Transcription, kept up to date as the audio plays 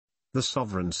the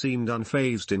sovereign seemed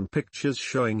unfazed in pictures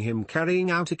showing him carrying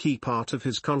out a key part of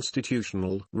his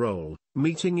constitutional role,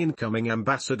 meeting incoming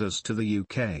ambassadors to the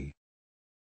UK.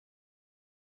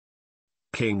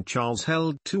 King Charles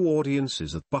held 2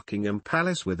 audiences at Buckingham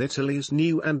Palace with Italy's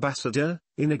new ambassador,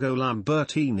 Inigo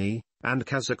Lambertini, and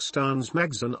Kazakhstan's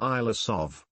Magzan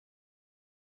Ilasov.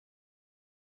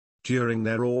 During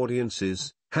their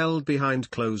audiences, held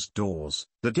behind closed doors,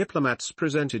 the diplomats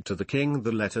presented to the king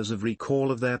the letters of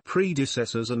recall of their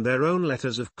predecessors and their own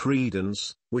letters of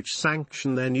credence, which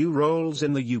sanction their new roles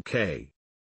in the UK.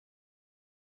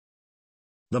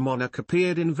 The monarch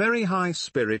appeared in very high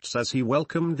spirits as he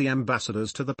welcomed the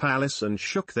ambassadors to the palace and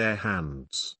shook their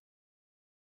hands.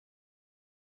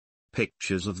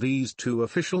 Pictures of these 2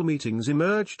 official meetings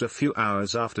emerged a few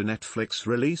hours after Netflix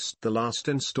released the last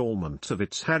installment of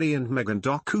its Harry and Meghan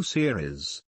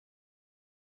docu-series.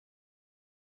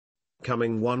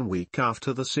 Coming 1 week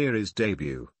after the series'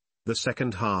 debut, the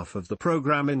second half of the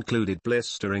program included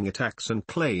blistering attacks and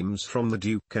claims from the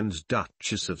Duke and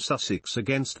Duchess of Sussex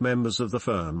against members of the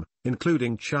firm,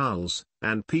 including Charles,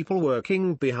 and people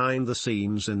working behind the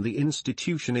scenes in the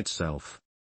institution itself.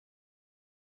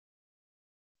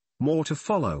 More to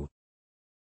follow.